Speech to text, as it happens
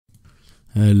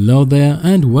Hello there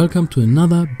and welcome to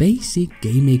another basic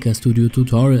GameMaker Studio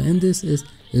tutorial, and this is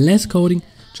less coding,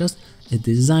 just a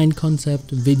design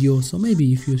concept video. So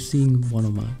maybe if you're seeing one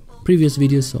of my previous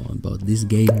videos about this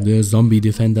game, the Zombie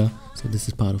Defender, so this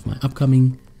is part of my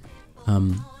upcoming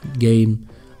game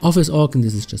Office Orc, and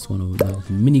this is just one of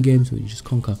the mini games where you just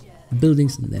conquer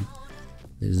buildings and then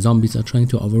the zombies are trying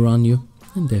to overrun you,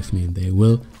 and definitely they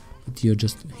will, but you're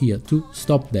just here to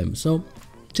stop them. So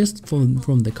just from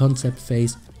the concept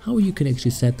phase, how you can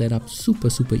actually set that up super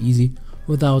easy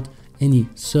without any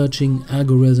searching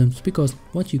algorithms, because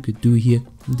what you could do here,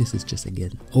 and this is just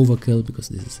again overkill because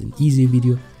this is an easy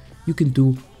video, you can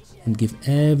do and give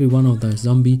every one of the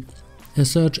zombie a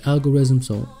search algorithm.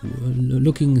 So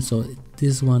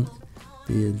this one,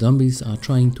 the zombies are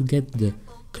trying to get the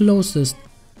closest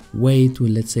way to,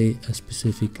 let's say, a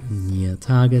specific near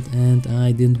target, and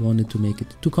I didn't want it to make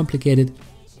it too complicated,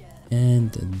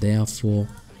 and therefore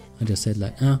I just said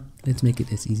like, let's make it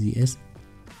as easy as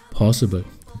possible.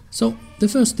 So the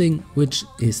first thing which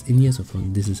is in here, so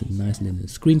this is a nice little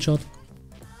screenshot.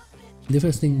 The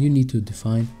first thing you need to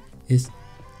define is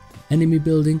enemy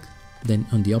building, then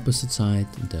on the opposite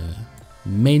side the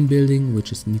main building,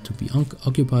 which is need to be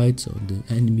occupied, so the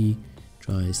enemy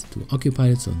tries to occupy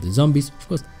it, so the zombies. Of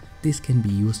course this can be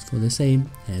used for the same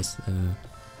as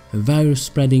a virus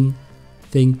spreading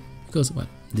thing, because well,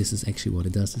 this is actually what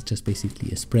it does. It's just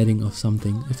basically a spreading of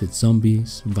something. If it's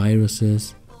zombies,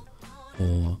 viruses,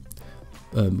 or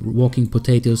walking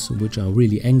potatoes which are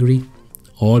really angry,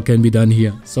 all can be done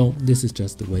here. So this is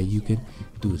just the way you can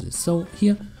do this. So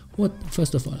here, what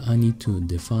first of all I need to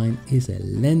define is a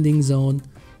landing zone.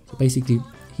 So basically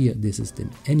here, this is the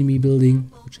enemy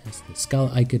building which has the skull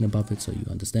icon above it, so you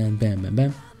understand, bam bam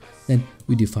bam. Then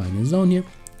we define a zone here,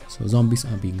 so zombies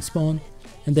are being spawned,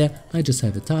 and there I just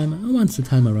have a timer, and once the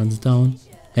timer runs down,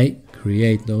 hey,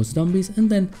 create those zombies, and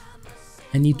then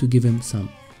I need to give them some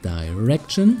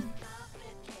direction.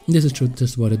 This is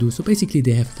just what I do. So basically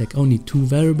they have like only two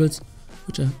variables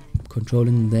which are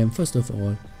controlling them. First of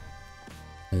all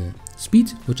speed,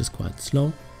 which is quite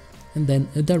slow, and then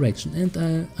a direction,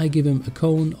 and I give them a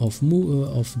cone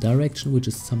of direction, which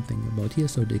is something about here,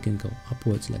 so they can go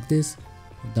upwards like this,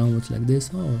 or downwards like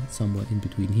this, or somewhere in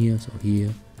between here, so here,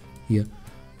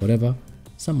 whatever,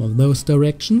 some of those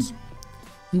directions.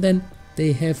 And then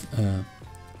they have a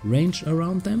range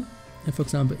around them, and for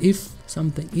example if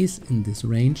something is in this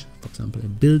range, for example a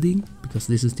building, because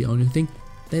this is the only thing,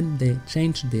 then they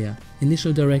change their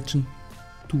initial direction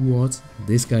towards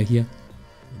this guy here,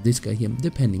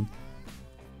 depending.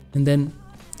 And then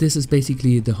this is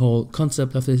basically the whole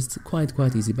concept of this. It's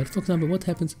quite easy. But for example, what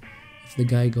happens if the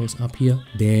guy goes up here?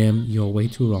 Damn, you're way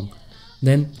too wrong.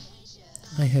 Then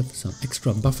I have some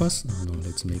extra buffers. Oh no,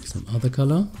 let's make some other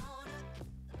color.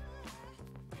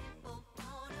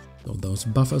 So those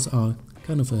buffers are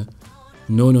kind of a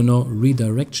no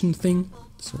redirection thing.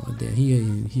 So they're here,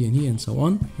 and so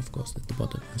on. Of course at the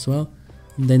bottom as well.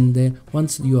 And then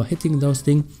once you are hitting those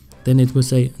things, then it will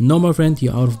say, no my friend,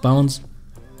 you're out of bounds,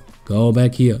 go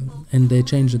back here. And they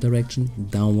change the direction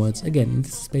downwards again. And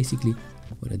this is basically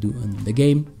what I do in the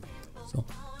game. So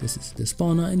this is the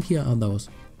spawner, and here are those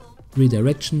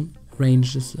redirection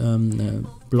ranges,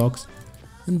 blocks,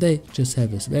 and they just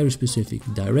have a very specific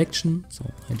direction, so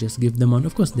I just give them on.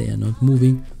 Of course they are not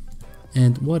moving,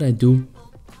 and what I do,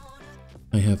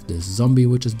 I have this zombie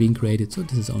which is being created, so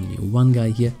this is only one guy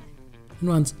here, and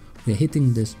once we are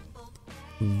hitting this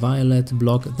violet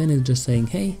block, then it's just saying,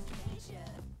 hey,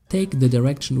 take the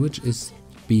direction which is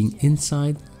being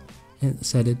inside and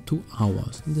set it to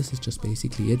ours. And this is just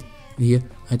basically it. And here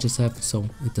I just have, so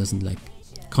it doesn't like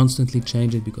constantly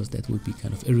change it, because that would be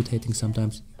kind of irritating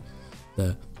sometimes.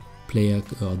 The player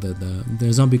or the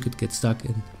zombie could get stuck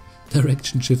in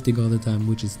direction shifting all the time,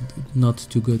 which is not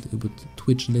too good. It would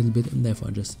twitch a little bit, and therefore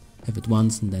I just have it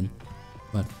once, and then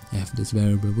but I have this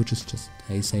variable which is just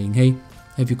saying, hey,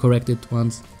 have you corrected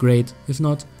once? Great. If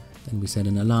not, then we set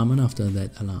an alarm, and after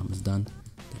that alarm is done,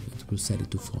 then it will set it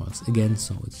to false again,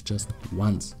 so it's just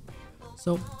once.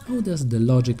 So how does the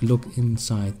logic look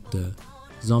inside the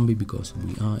zombie? Because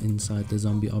we are inside the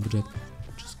zombie object,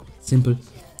 which is quite simple.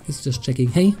 It's just checking,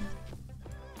 hey,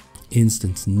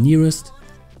 instance nearest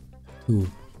to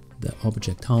the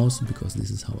object house, because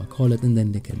this is how I call it, and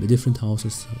then there can be different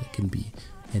houses. So it can be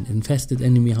an infested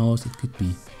enemy house, it could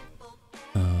be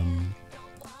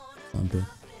example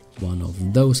one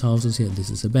of those houses here. This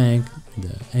is a bank,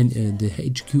 the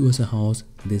HQ is a house,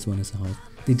 this one is a house.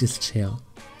 They just share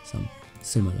some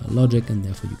similar logic, and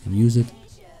therefore you can use it.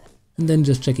 And then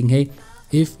just checking, hey,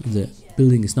 if the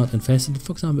building is not infested,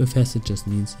 for example infested just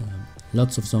means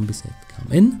lots of zombies have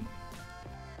come in,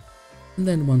 And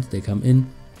then once they come in,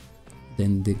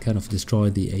 then they kind of destroy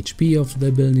the HP of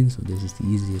the building. So this is the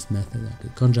easiest method I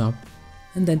could conjure up.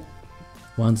 And then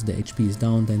once the HP is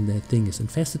down, then the thing is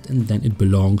infested, and then it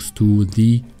belongs to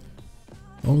the,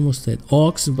 almost said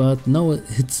orcs, but no,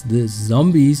 it's the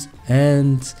zombies.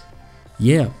 And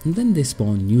yeah, and then they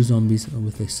spawn new zombies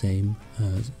with the same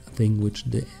thing which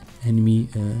the enemy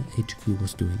HQ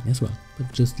was doing as well,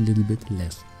 but just a little bit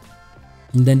less.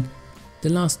 And then the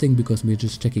last thing, because we're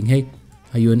just checking, hey,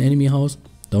 are you an enemy house?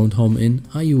 Don't home in.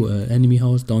 Are you an enemy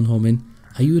house? Don't home in.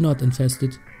 Are you not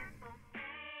infested?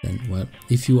 Then, well,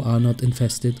 if you are not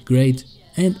infested, great.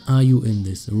 And are you in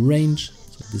this range?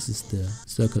 So this is the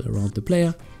circle around the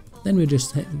player. Then we're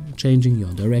just changing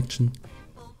your direction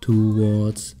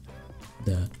towards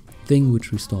the thing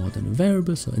which we stored in a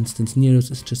variable. So instance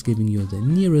nearest is just giving you the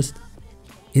nearest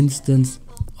instance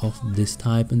of this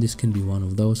type, and this can be one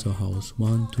of those, so house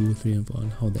 1, 2, 3 and 4,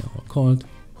 and how they are called.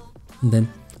 And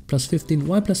then plus 15.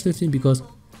 Why plus 15? Because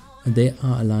they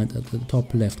are aligned at the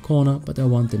top left corner, but I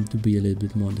want them to be a little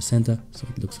bit more in the center, so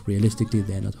it looks realistically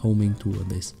they're not homing to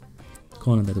this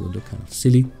corner. That would look kind of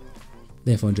silly.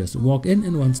 Therefore just walk in,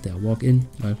 and once they walk in,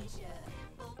 well,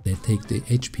 they take the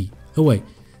HP away.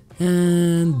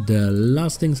 And the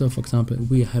last thing, so for example,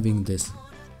 we are having this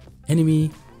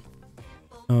enemy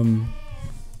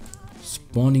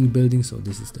spawning building. So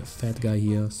this is the fat guy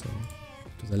here, so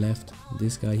to the left,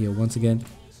 this guy here once again.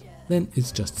 Then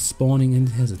it's just spawning, and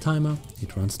it has a timer.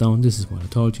 It runs down. This is what I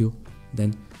told you.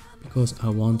 Then, because I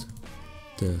want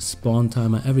the spawn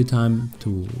timer every time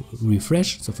to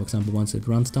refresh, so for example, once it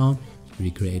runs down,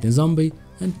 recreate a zombie,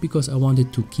 and because I want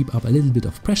it to keep up a little bit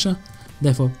of pressure,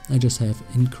 therefore I just have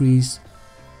increase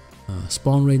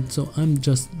spawn rate. So I'm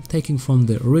just taking from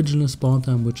the original spawn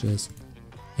time, which is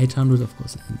 800, of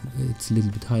course, and it's a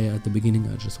little bit higher at the beginning.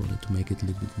 I just wanted to make it a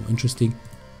little bit more interesting.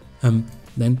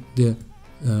 Then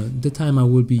the timer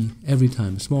will be every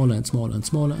time smaller and smaller and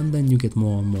smaller, and then you get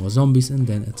more and more zombies, and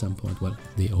then at some point, well,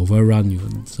 they overrun you,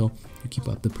 and so you keep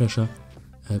up the pressure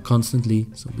constantly,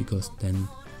 so because then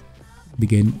the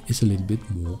game is a little bit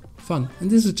more fun. And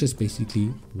this is just basically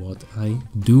what I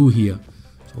do here.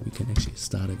 So we can actually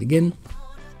start it again.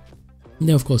 And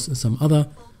there are of course some other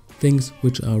things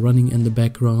which are running in the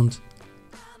background,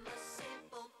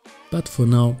 but for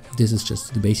now this is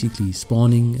just the basically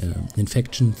spawning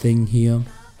infection thing here.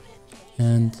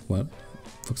 And well,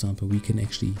 for example, we can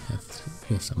actually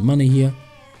have some money here.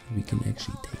 We can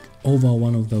actually take over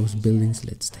one of those buildings.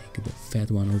 Let's take the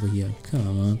fat one over here. Come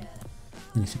on.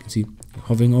 And as you can see, you're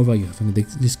hovering over, you're having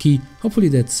this key. Hopefully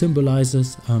that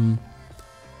symbolizes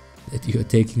that you're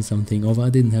taking something over. I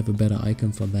didn't have a better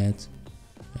icon for that.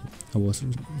 I was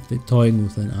toying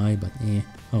with an eye, but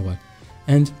oh well.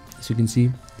 And as you can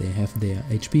see, they have their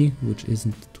HP, which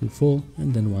isn't too full.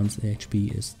 And then once the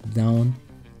HP is down,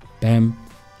 bam,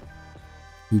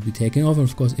 you'll be taking over.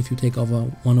 Of course, if you take over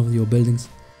one of your buildings,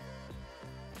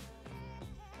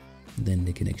 then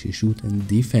they can actually shoot and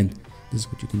defend. This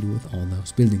is what you can do with all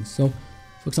those buildings. So,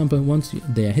 for example, once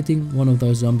they are hitting one of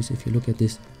those zombies, if you look at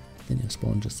this, then you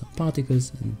spawn just some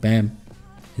particles, and bam,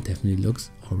 it definitely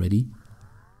looks already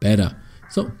better.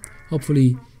 So,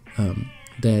 hopefully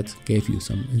that gave you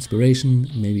some inspiration.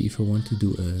 Maybe if you want to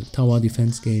do a tower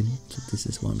defense game, so this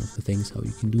is one of the things how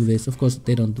you can do this. Of course,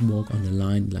 they don't walk on the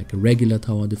line like a regular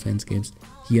tower defense games.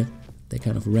 Here, they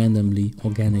kind of randomly,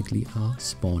 organically are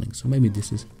spawning. So maybe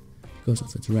this is, because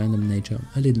of its random nature,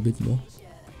 a little bit more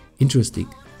interesting.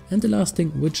 And the last thing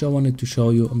which I wanted to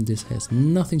show you, and this has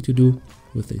nothing to do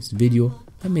with this video,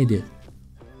 I made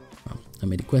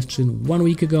a question 1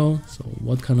 week ago. So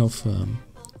what kind of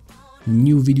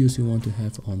new videos you want to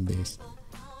have on this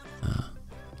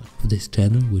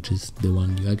channel, which is the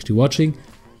one you're actually watching,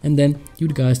 and then you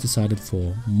guys decided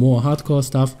for more hardcore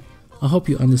stuff. I hope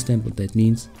you understand what that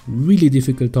means. Really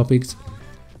difficult topics.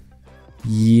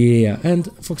 Yeah,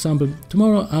 and for example,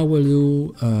 tomorrow I will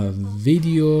do a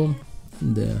video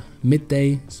in the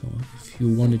midday. So if you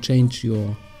want to change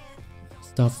your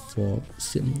stuff for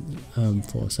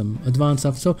some advanced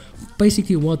stuff, so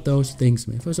basically what those things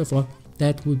mean. First of all,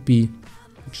 that would be,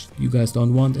 which you guys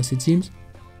don't want as it seems,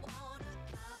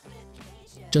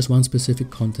 just one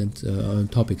specific content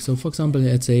topic. So for example,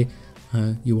 let's say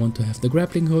you want to have the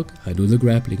grappling hook, I do the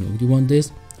grappling hook. You want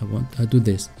this, I do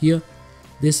this. Here,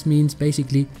 this means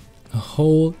basically a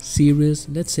whole series,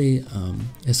 let's say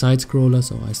a side scroller.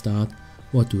 So I start,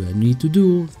 what do I need to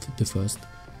do? The first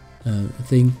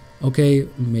thing, okay,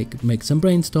 make some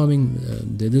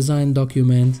brainstorming, the design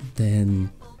document,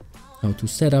 then how to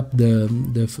set up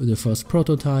the first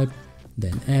prototype,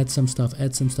 then add some stuff,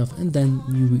 and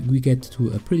then we get to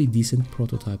a pretty decent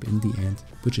prototype in the end,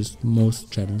 which is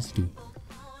most channels do.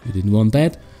 You didn't want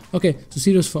that? Okay, so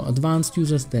serious for advanced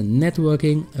users, then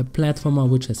networking, a platformer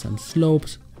which has some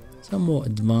slopes, some more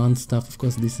advanced stuff. Of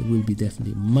course, this will be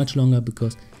definitely much longer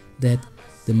because that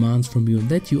demands from you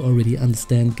that you already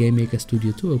understand GameMaker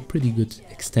Studio to a pretty good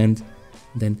extent.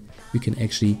 Then we can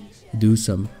actually do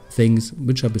some things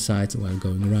which are besides while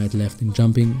going right, left and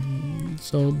jumping.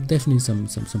 So definitely some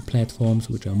platforms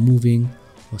which are moving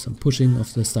or some pushing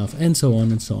of the stuff and so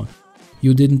on and so on.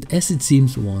 You didn't, as it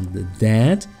seems, want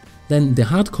that. Then the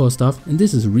hardcore stuff, and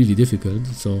this is really difficult.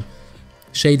 So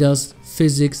shaders,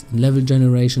 physics, level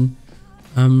generation.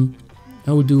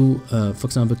 I will do, for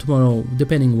example, tomorrow,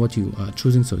 depending what you are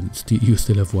choosing. So you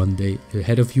still have one day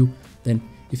ahead of you. Then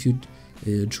if you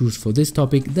choose for this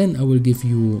topic, then I will give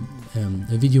you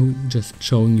a video just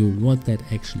showing you what that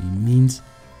actually means,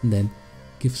 and then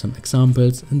give some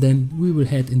examples, and then we will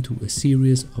head into a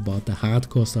series about the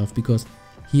hardcore stuff, because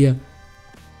here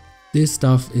this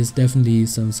stuff is definitely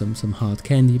some hard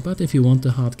candy. But if you want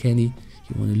the hard candy,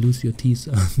 you want to lose your teeth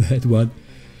on that one,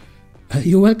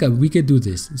 you're welcome, we can do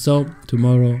this. So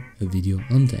tomorrow a video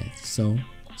on that. So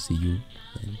see you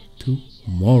then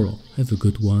tomorrow. Have a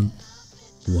good one.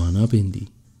 One up indie.